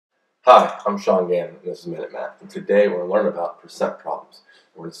Hi, I'm Sean Gannon, and this is Minute Math, and today we're going to learn about percent problems.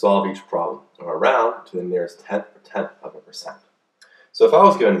 We're going to solve each problem and we're round to the nearest tenth of a percent. So if I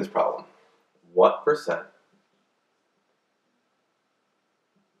was given this problem, what percent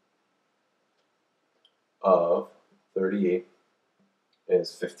of 38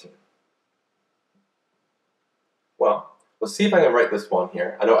 is 15? Well, let's see if I can write this one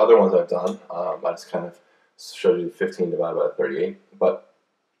here. I know other ones I've done, I just kind of showed you 15 divided by 38, but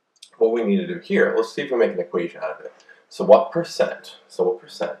what we need to do here, let's see if we make an equation out of it. So what percent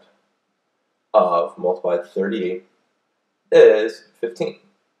of multiplied 38 is 15?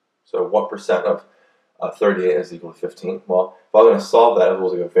 So what percent of 38 is equal to 15? Well, if I'm going to solve that, it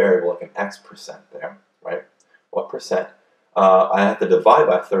was like a variable, like an x percent there, right? What percent? I have to divide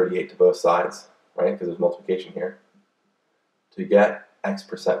by 38 to both sides, right? Because there's multiplication here, to get x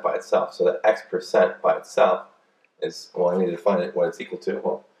percent by itself. So that x percent by itself is, well, I need to find it, what it's equal to.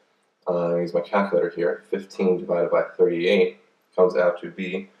 Well, I use my calculator here. 15 divided by 38 comes out to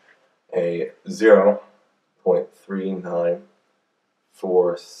be a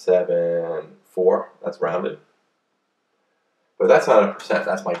 0.39474. That's rounded. But that's not a percent,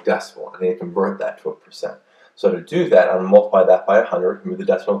 that's my decimal. I need to convert that to a percent. So to do that, I'm going to multiply that by 100, move the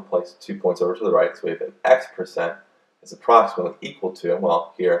decimal place 2 points over to the right, so we have an x percent is approximately equal to,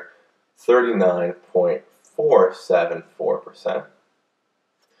 well, here, 39.474%.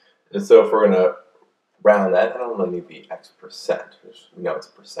 And so if we're going to round that, I don't really need the x percent. We know it's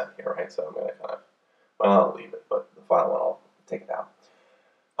a percent here, right? So I'm going to kind of, well, I'll leave it, but the final one, I'll take it out.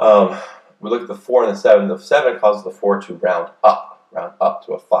 We look at the 4 and the 7. The 7 causes the 4 to round up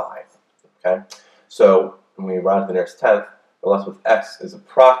to a 5. Okay? So when we round to the nearest tenth, we're left with x is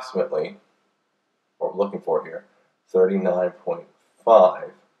approximately, what we're looking for here,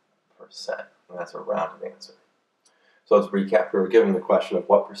 39.5%. And that's a rounded answer. So let's recap. We were given the question of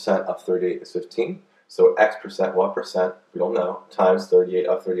what percent of 38 is 15. So x percent, what percent, we don't know, times 38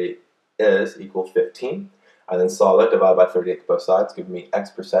 of 38 is equal 15. I then solve that, divide by 38 to both sides, giving me x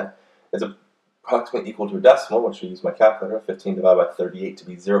percent is approximately equal to a decimal, which I use my calculator, 15 divided by 38 to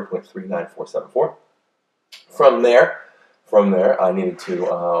be 0.39474. From there, I needed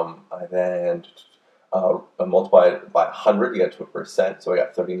to, I then multiply it by 100 to get to a percent, so I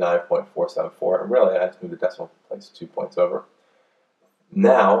got 39.474, and really I just moved the decimal place 2 points over.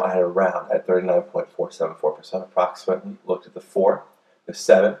 Now I had a round at 39.474% approximately. Looked at the 4, the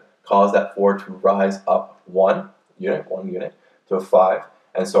 7 caused that 4 to rise up 1 unit to a 5,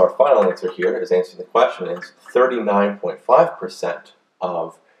 and so our final answer here is answering the question is 39.5%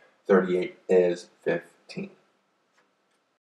 of 38 is 15.